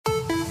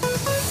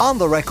On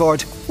the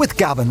Record with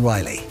Gavin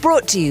Riley.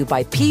 Brought to you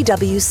by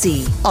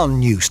PwC on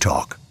News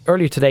Talk.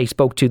 Earlier today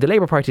spoke to the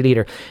Labour Party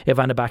leader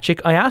Ivana Bacik.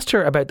 I asked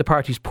her about the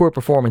party's poor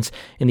performance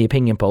in the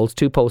opinion polls.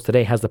 2 polls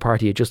today has the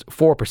party at just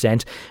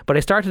 4%. But I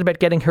started about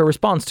getting her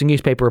response to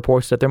newspaper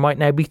reports that there might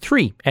now be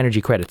 3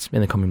 energy credits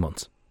in the coming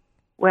months.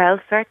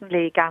 Well,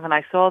 certainly, Gavin,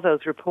 I saw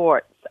those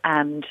reports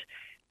and,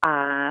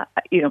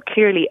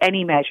 clearly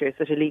any measures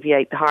that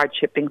alleviate the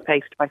hardship being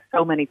faced by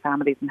so many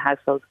families and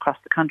households across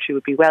the country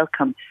would be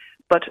welcome.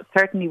 But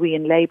certainly we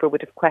in Labour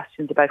would have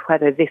questions about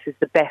whether this is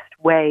the best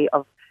way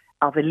of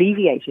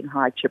alleviating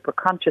hardship. We're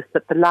conscious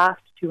that the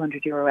last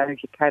 €200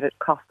 energy credit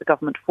cost the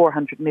government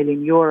 €400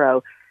 million.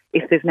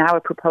 If there's now a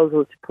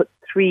proposal to put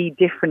 3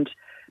 different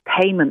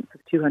payments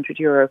of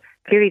 €200,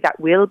 clearly that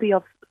will be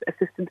of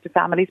assistance to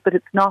families, but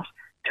it's not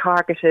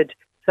targeted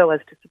so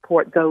as to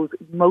support those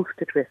most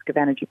at risk of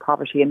energy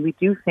poverty. And we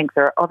do think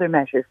there are other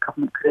measures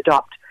government could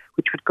adopt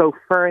which would go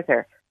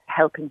further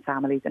helping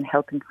families and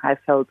helping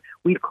households.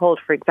 We've called,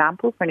 for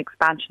example, for an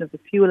expansion of the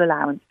fuel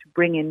allowance to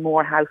bring in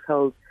more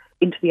households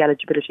into the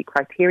eligibility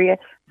criteria.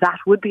 That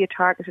would be a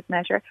targeted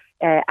measure,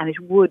 and it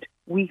would,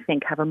 we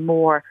think, have a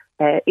more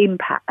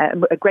impact,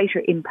 a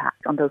greater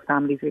impact on those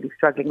families really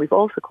struggling. We've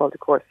also called,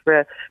 of course,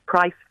 for a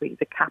price freeze,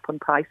 a cap on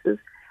prices,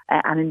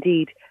 and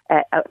indeed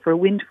for a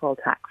windfall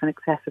tax on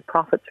excessive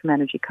profits from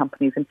energy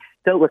companies. And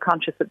though we're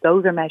conscious that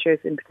those are measures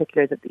in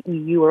particular that the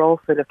EU are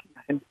also looking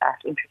at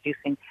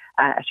introducing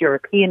at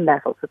European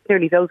level. So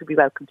clearly those would be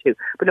welcome too.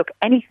 But look,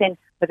 anything,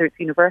 whether it's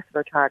universal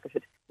or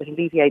targeted, that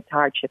alleviates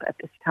hardship at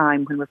this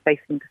time when we're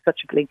facing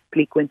such a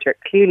bleak winter,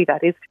 clearly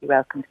that is to be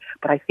welcomed.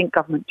 But I think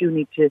government do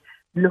need to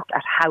look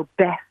at how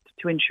best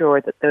to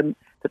ensure that the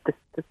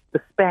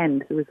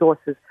spend, the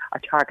resources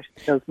are targeted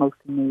to those most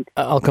in need.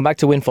 I'll come back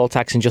to windfall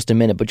tax in just a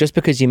minute, but just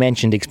because you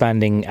mentioned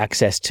expanding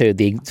access to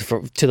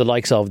the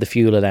likes of the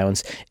fuel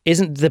allowance,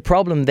 isn't the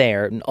problem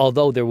there,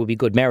 although there will be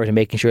good merit in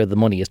making sure the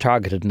money is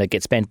targeted and it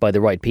gets spent by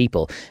the right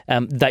people,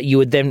 that you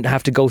would then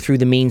have to go through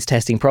the means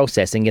testing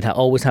process, and you'd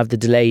always have the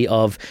delay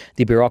of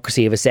the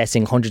bureaucracy of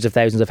assessing hundreds of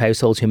thousands of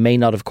households who may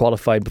not have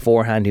qualified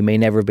beforehand, who may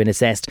never have been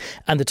assessed,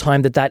 and the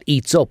time that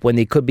eats up when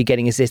they could be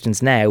getting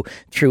assistance now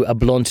through a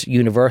blunt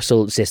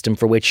universal system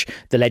for which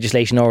the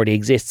legislation already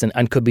exists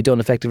and could be done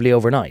effectively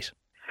overnight.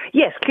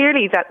 Yes,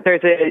 clearly that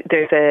there's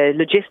a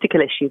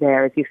logistical issue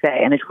there, as you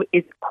say, and it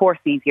is of course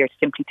easier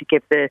simply to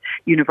give the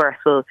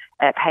universal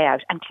payout.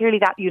 And clearly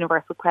that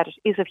universal credit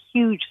is of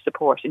huge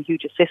support and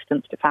huge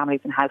assistance to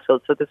families and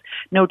households, so there's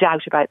no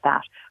doubt about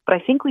that. But I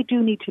think we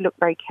do need to look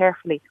very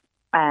carefully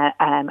at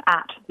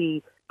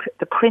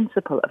the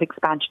principle of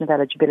expansion of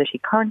eligibility.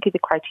 Currently the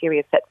criteria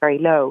is set very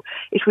low.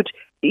 It would,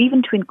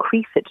 even to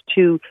increase it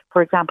to,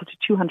 for example,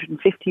 to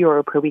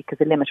 €250 per week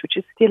as a limit, which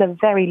is still a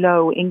very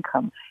low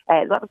income.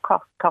 That would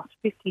cost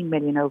 15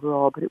 million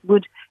overall, but it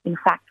would in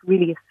fact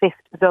really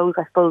assist those,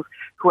 I suppose,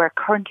 who are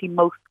currently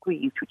most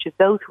squeezed, which is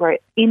those who are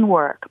in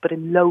work but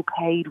in low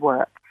paid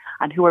work,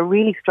 and who are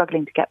really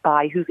struggling to get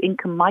by, whose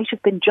income might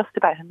have been just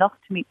about enough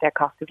to meet their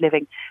cost of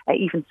living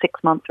even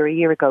 6 months or a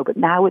year ago, but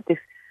now with this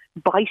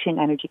biting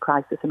energy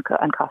crisis and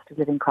cost of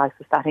living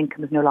crisis, that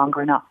income is no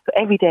longer enough. So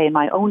every day in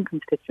my own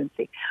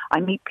constituency, I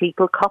meet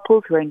people,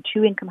 couples who are in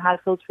 2-income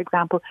households, for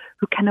example,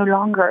 who can no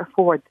longer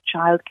afford the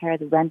childcare,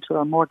 the rental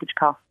or mortgage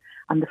costs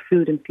and the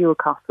food and fuel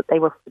costs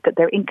that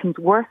their incomes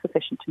were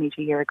sufficient to meet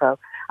a year ago.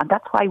 And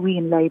that's why we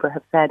in Labour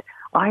have said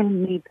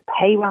Ireland needs a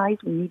pay rise.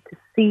 We need to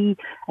see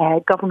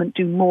government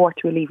do more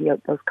to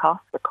alleviate those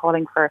costs. We're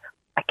calling for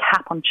a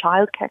cap on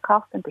childcare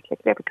costs in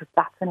particular, because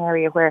that's an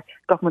area where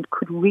government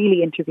could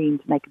really intervene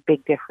to make a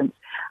big difference.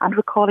 And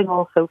we're calling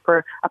also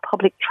for a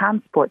public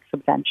transport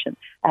subvention.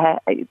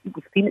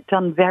 We've seen it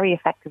done very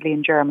effectively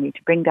in Germany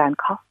to bring down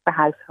costs for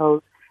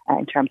households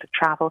in terms of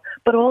travel,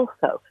 but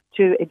also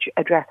to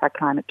address our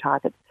climate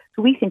targets.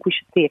 So we think we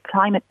should see a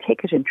climate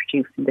ticket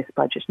introduced in this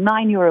budget.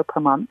 €9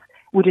 per month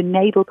would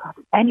enable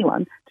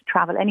anyone to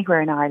travel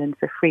anywhere in Ireland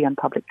for free on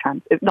public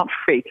transport. Not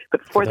free,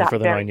 but for that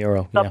very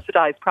 €9,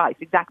 subsidised price,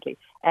 exactly.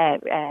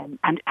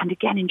 And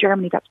again, in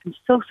Germany, that's been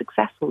so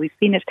successful. We've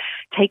seen it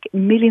take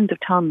millions of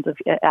tonnes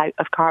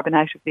of carbon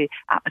out of the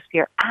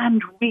atmosphere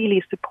and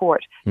really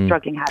support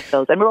struggling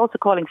households. And we're also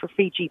calling for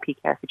free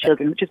GP care for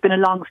children, which has been a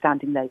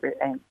long-standing Labour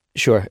aim.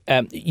 Sure.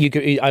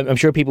 I'm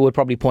sure people would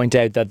probably point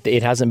out that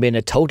it hasn't been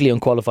a totally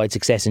unqualified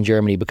success in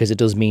Germany, because it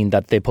does mean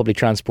that the public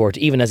transport,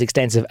 even as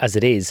extensive as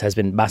it is, has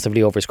been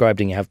massively overscribed,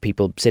 and you have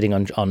people sitting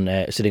on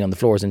the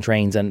floors in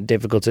trains and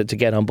difficult to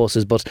get on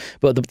buses. But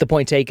the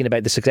point taken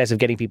about the success of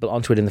getting people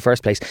onto it in the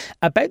first place.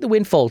 About the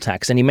windfall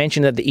tax, and you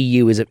mentioned that the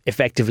EU is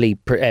effectively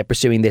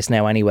pursuing this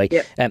now anyway.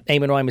 Yep.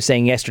 Eamon Ryan was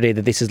saying yesterday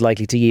that this is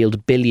likely to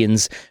yield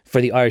billions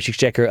for the Irish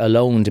Exchequer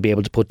alone to be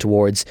able to put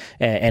towards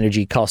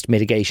energy cost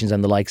mitigations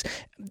and the likes.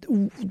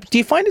 Do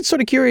you find it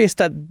sort of curious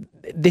that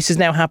this is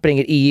now happening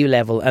at EU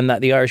level, and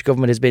that the Irish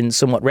government has been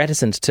somewhat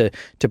reticent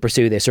to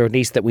pursue this, or at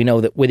least that we know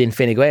that within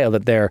Fine Gael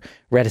that they're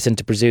reticent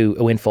to pursue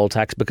a windfall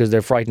tax because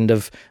they're frightened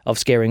of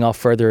scaring off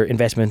further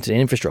investment in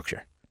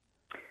infrastructure?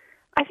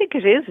 I think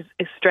it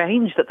is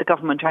strange that the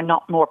government are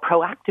not more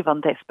proactive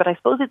on this, but I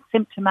suppose it's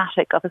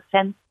symptomatic of a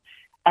sense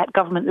at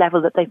government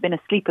level that they've been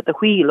asleep at the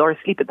wheel or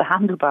asleep at the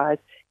handlebars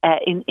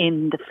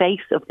in the face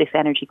of this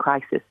energy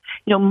crisis.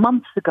 You know,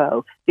 months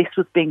ago, this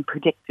was being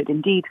predicted.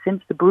 Indeed,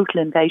 since the brutal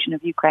invasion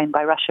of Ukraine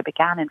by Russia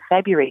began in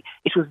February,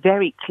 it was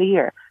very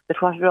clear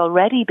that what had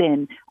already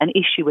been an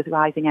issue with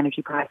rising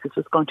energy prices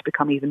was going to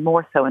become even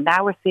more so. And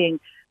now we're seeing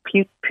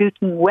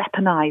Putin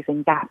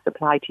weaponising gas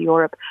supply to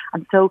Europe.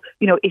 And so,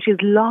 you know, it is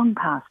long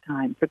past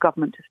time for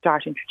government to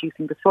start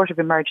introducing the sort of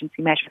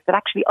emergency measures that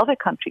actually other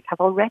countries have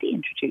already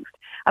introduced.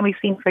 And we've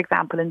seen, for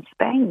example, in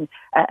Spain,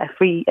 a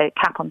free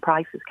cap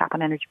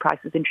on energy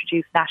prices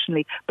introduced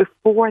nationally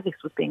before this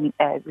was being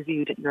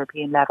reviewed at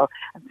European level.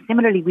 And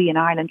similarly, we in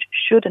Ireland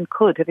should and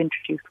could have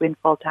introduced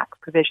windfall tax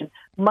provision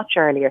much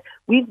earlier.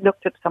 We've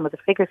looked at some of the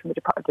figures from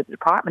the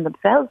department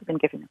themselves have been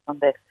giving us on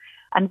this.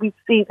 And we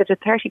see that a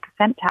 30%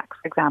 tax,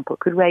 for example,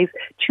 could raise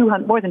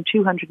more than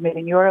 €200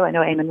 million. I know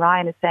Eamon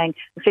Ryan is saying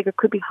the figure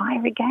could be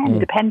higher again,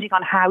 depending,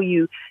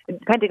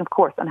 of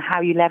course, on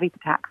how you levy the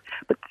tax.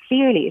 But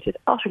clearly, it is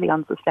utterly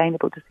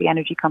unsustainable to see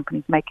energy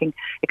companies making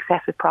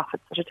excessive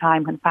profits at a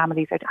time when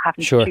families are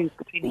having to choose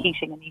between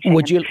heating and eating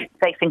and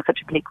facing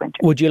such a bleak winter.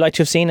 Would you like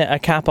to have seen a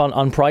cap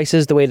on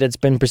prices the way that's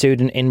been pursued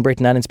in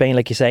Britain and in Spain,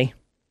 like you say?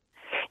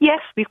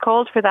 Yes, we've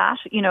called for that.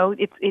 You know,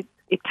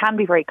 it can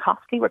be very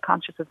costly. We're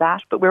conscious of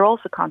that. But we're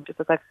also conscious,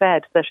 as I've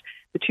said, that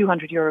the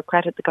 €200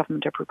 credit the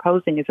government are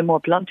proposing is a more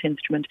blunt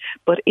instrument,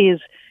 but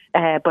it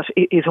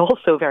is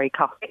also very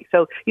costly.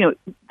 So, you know,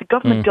 the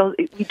government does.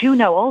 We do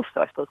know also,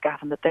 I suppose,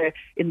 Gavin, that they're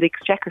in the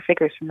Exchequer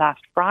figures from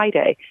last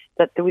Friday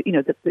that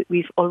that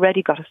we've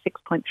already got a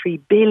 €6.3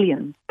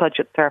 billion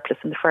budget surplus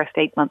in the first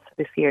 8 months of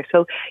this year.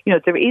 So, you know,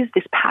 there is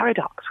this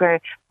paradox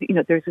where, you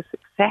know, there's a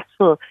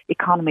successful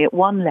economy at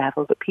one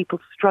level, but people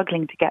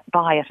struggling to get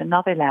by at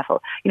another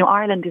level. You know,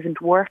 Ireland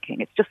isn't working.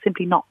 It's just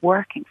simply not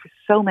working for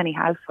so many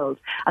households.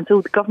 And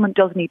so the government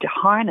does need to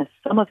harness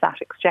some of that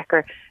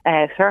Exchequer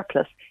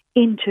surplus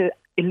into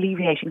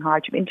alleviating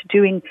hardship, into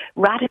doing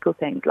radical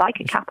things like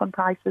a cap on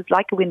prices,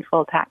 like a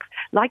windfall tax,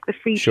 like the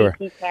free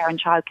GP care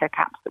and childcare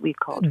caps that we've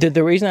called.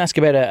 The reason I ask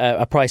about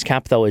a price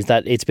cap, though, is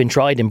that it's been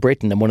tried in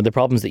Britain, and one of the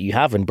problems that you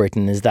have in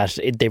Britain is that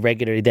they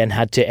regularly then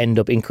had to end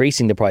up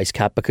increasing the price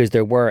cap because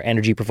there were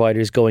energy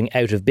providers going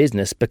out of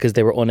business because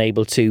they were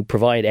unable to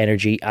provide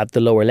energy at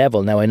the lower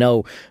level. Now, I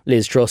know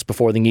Liz Truss,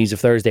 before the news of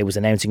Thursday, was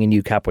announcing a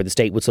new cap where the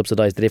state would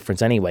subsidise the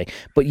difference anyway,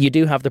 but you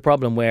do have the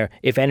problem where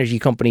if energy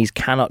companies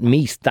cannot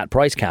meet that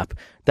price cap,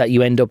 that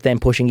you end up then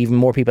pushing even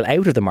more people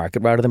out of the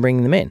market rather than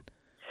bringing them in.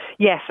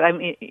 Yes, I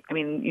mean,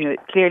 you know,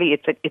 clearly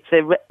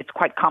it's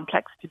quite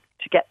complex to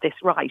get this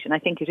right, and I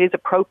think it is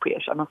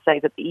appropriate, I must say,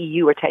 that the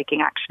EU are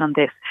taking action on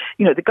this.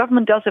 You know, the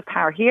government does have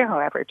power here,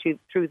 however,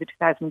 through the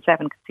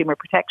 2007 Consumer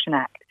Protection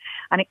Act,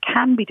 and it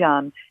can be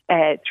done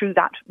through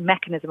that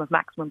mechanism of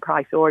maximum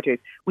price orders.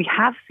 We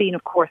have seen,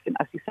 of course,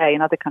 as you say,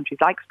 in other countries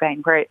like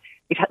Spain, where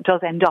it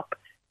does end up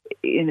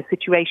in a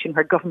situation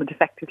where government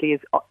effectively is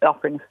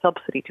offering a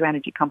subsidy to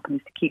energy companies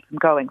to keep them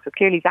going. So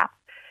clearly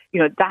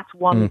that's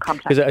one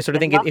complex. Because I sort of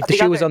think if the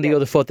shoe was on the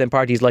other foot, then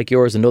parties like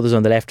yours and others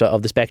on the left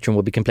of the spectrum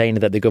would be complaining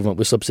that the government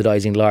was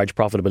subsidising large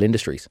profitable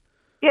industries.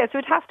 Yeah, so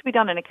it has to be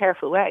done in a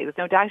careful way. There's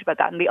no doubt about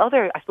that. And the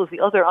other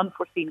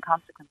unforeseen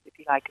consequence, if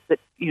you like, is that,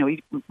 you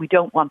know, we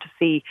don't want to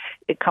see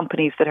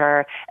companies that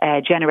are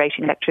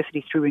generating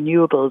electricity through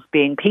renewables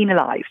being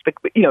penalised. But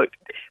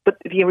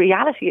the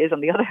reality is,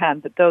 on the other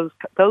hand, that those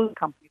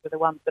companies are the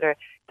ones that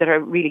are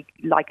really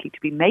likely to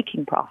be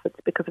making profits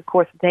because, of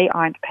course, they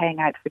aren't paying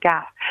out for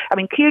gas. I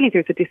mean, clearly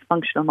there's a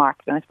dysfunctional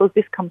market, and I suppose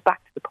this comes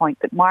back to the point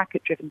that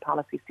market-driven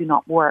policies do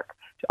not work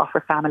to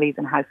offer families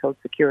and household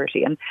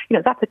security. And, you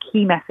know, that's a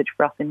key message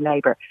for us in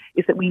Labour,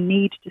 is that we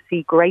need to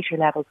see greater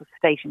levels of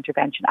state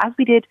intervention. As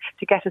we did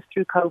to get us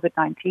through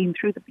COVID-19,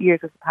 through the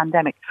years of the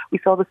pandemic, we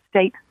saw the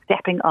state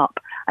stepping up.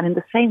 And in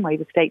the same way,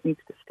 the state needs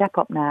to step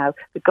up now.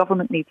 The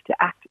government needs to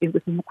act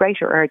with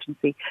greater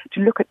urgency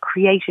to look at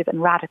creative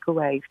and radical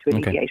ways to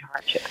alleviate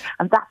hardship.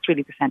 And that's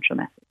really the central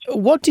message.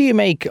 What do you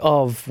make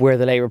of where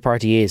the Labour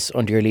Party is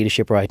under your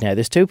leadership right now?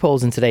 There's two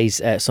polls in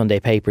today's Sunday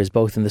papers,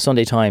 both in the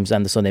Sunday Times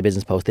and the Sunday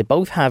Business Post. They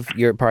both have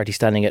your party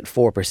standing at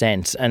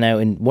 4%. And now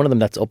in one of them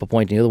that's up a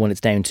point and the other one it's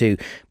down 2.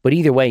 But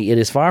either way, it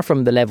is far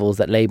from the levels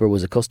that Labour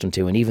was accustomed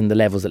to, and even the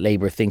levels that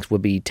Labour thinks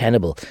would be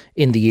tenable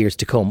in the years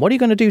to come. What are you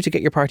going to do to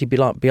get your party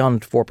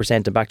beyond 4%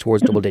 and back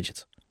towards double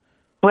digits?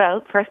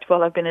 Well, first of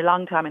all, I've been a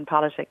long time in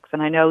politics,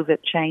 and I know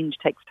that change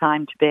takes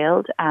time to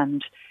build,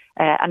 and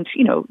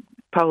you know,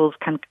 polls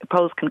can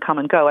come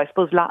and go. I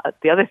suppose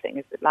the other thing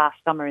is that last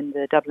summer in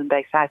the Dublin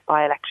Bay South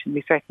by-election,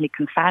 we certainly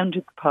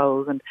confounded the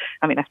polls, and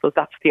I mean, I suppose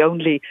that's the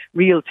only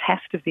real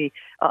test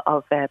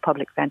of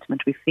public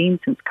sentiment we've seen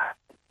since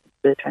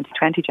the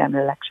 2020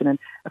 general election, and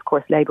of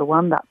course Labour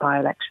won that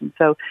by-election.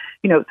 So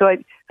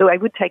I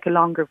would take a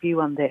longer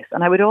view on this,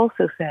 and I would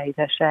also say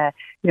that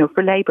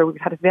for Labour we've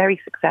had a very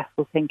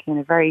successful thinking,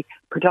 a very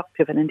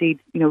productive, and indeed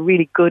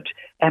really good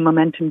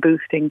momentum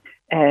boosting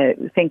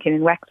thinking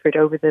in Wexford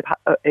over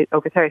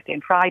Thursday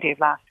and Friday of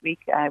last week.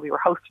 We were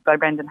hosted by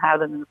Brendan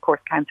Howlin and of course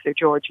Councillor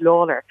George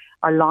Lawler,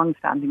 our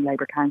long-standing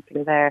Labour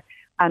councillor there,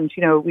 and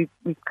we've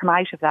come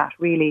out of that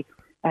really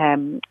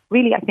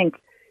I think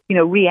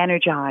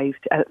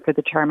re-energised for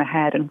the term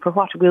ahead, and for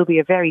what will be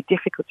a very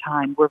difficult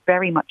time. We're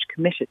very much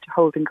committed to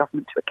holding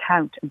government to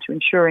account and to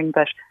ensuring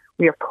that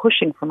we are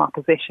pushing from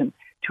opposition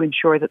to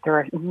ensure that there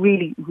are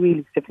really,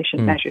 really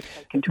sufficient measures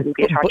taken to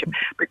alleviate hardship.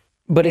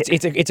 But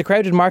it's a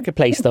crowded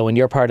marketplace, though, in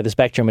your part of the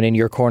spectrum and in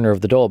your corner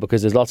of the Dáil,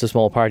 because there's lots of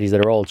small parties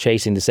that are all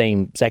chasing the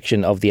same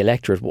section of the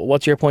electorate.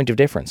 What's your point of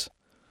difference?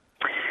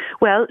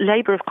 Well,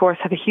 Labour, of course,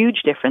 have a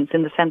huge difference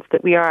in the sense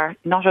that we are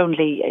not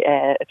only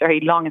a very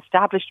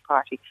long-established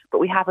party, but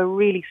we have a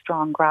really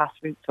strong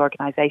grassroots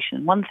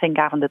organisation. One thing,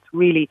 Gavin, that's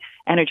really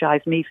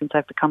energised me since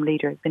I've become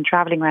leader has been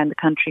travelling around the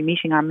country,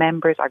 meeting our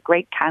members, our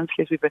great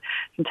councillors. We have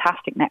a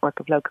fantastic network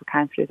of local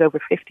councillors, over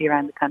 50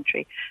 around the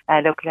country,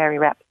 local area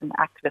reps and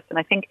activists. And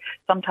I think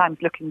sometimes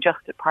looking just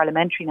at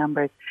parliamentary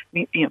numbers,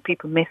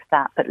 people miss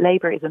that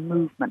Labour is a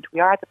movement.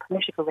 We are the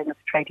political wing of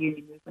the trade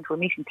union movement. We're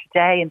meeting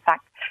today, in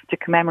fact, to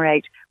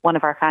commemorate one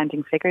of our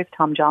founding figures,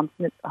 Tom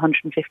Johnson. It's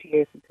 150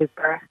 years since his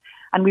birth.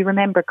 And we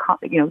remember,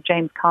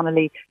 James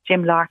Connolly,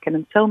 Jim Larkin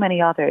and so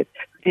many others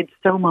who did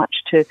so much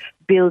to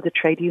build a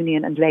trade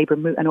union and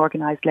an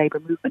organised Labour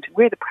movement. And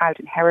we're the proud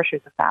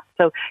inheritors of that.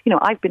 So,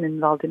 I've been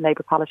involved in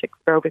Labour politics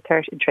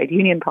in trade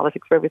union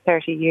politics for over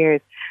 30 years.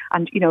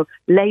 And,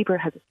 Labour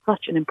has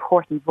such an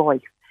important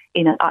voice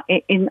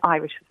in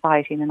Irish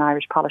society and in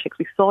Irish politics.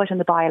 We saw it in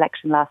the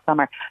by-election last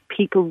summer.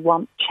 People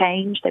want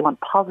change, they want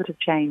positive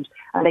change,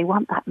 and they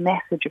want that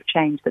message of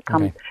change that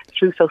comes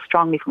through so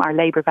strongly from our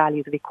Labour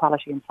values of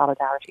equality and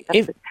solidarity.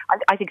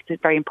 I think it's a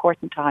very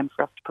important time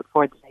for us to put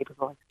forward the Labour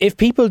voice. If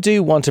people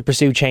do want to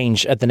pursue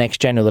change at the next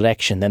general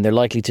election, then they're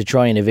likely to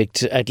try and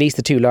evict at least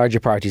the two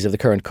larger parties of the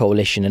current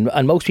coalition.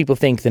 And most people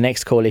think the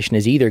next coalition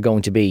is either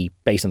going to be,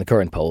 based on the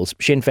current polls,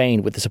 Sinn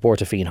Féin with the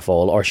support of Fianna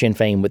Fáil, or Sinn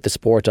Féin with the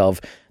support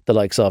of the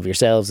likes of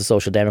yourselves, the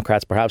Social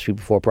Democrats, perhaps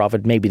People for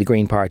Profit, maybe the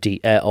Green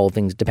Party, all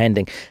things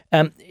depending.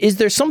 Is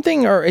there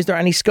something, or is there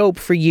any scope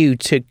for you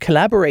to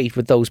collaborate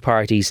with those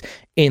parties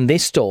in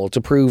this Dáil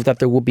to prove that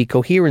there would be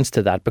coherence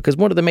to that? Because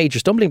one of the major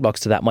stumbling blocks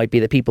to that might be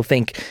that people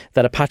think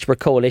that a patchwork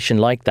coalition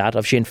like that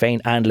of Sinn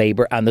Féin and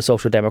Labour and the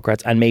Social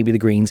Democrats and maybe the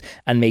Greens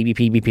and maybe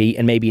PPP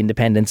and maybe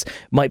Independents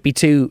might be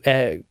too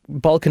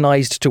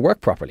balkanised to work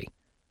properly.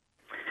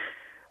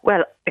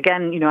 Well,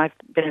 again, I've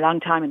been a long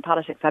time in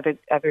politics. I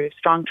have a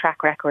strong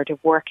track record of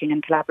working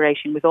and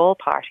collaboration with all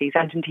parties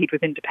and indeed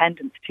with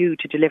independents too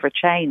to deliver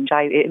change.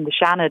 In the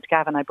Seanad,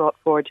 Gavin, I brought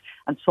forward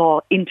and saw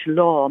into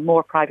law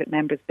more private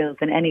members' bills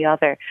than any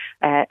other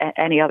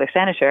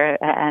senator,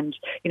 and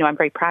I'm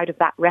very proud of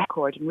that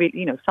record. And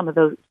really, some of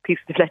those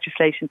pieces of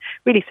legislation,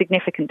 really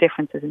significant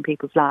differences in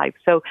people's lives.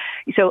 So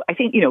I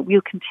think we'll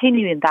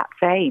continue in that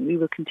vein. We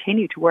will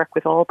continue to work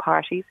with all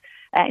parties,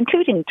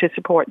 including to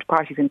support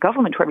parties in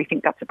government where we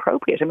think that's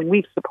appropriate. I mean,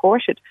 we've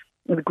supported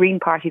the Green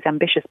Party's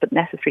ambitious but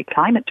necessary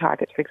climate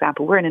targets, for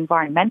example. We're an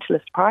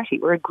environmentalist party.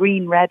 We're a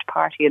green-red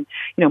party. And,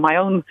 my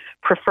own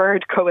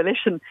preferred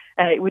coalition,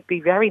 it would be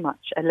very much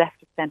a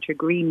left-of-centre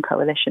green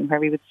coalition where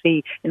we would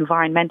see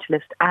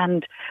environmentalist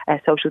and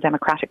social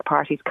democratic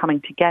parties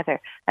coming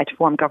together to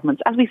form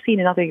governments, as we've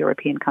seen in other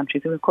European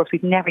countries. And, of course,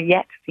 we've never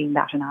yet seen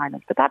that in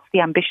Ireland. But that's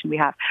the ambition we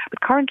have.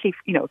 But currently,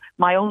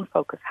 my own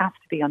focus has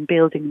to be on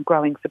building and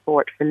growing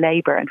support for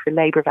Labour and for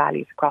Labour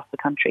values across the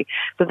country.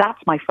 So that's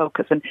my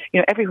focus. And,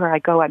 everywhere I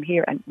go, I'm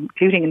here, and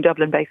including in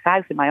Dublin Bay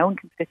South, in my own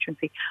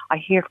constituency, I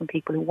hear from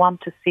people who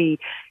want to see,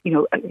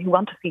 who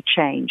want to see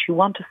change, who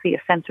want to see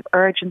a sense of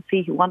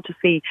urgency, who want to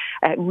see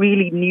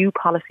really new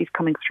policies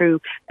coming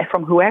through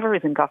from whoever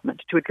is in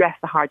government to address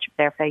the hardship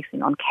they're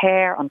facing on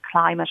care, on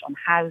climate, on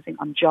housing,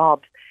 on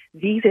jobs.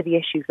 These are the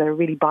issues that are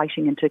really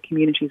biting into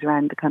communities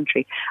around the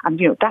country.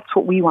 And, that's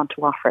what we want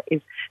to offer,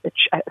 is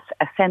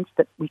a sense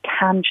that we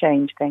can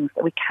change things,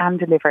 that we can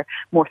deliver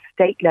more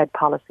state-led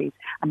policies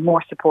and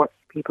more support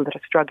for people that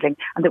are struggling,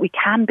 and that we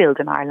can build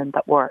an Ireland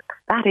that works.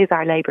 That is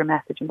our Labour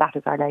message, and that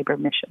is our Labour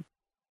mission.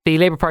 The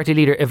Labour Party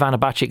leader, Ivana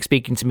Bacik,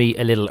 speaking to me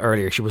a little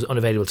earlier. She was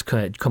unavailable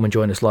to come and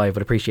join us live,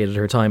 but appreciated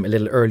her time a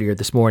little earlier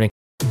this morning.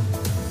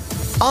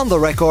 On the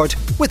Record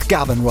with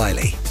Gavin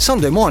Riley.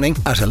 Sunday morning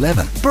at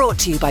 11. Brought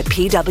to you by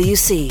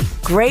PwC.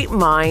 Great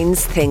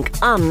minds think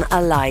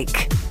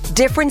unalike.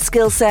 Different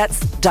skill sets,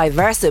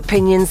 diverse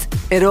opinions.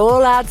 It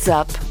all adds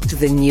up to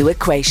the new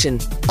equation.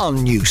 On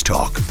News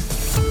Talk.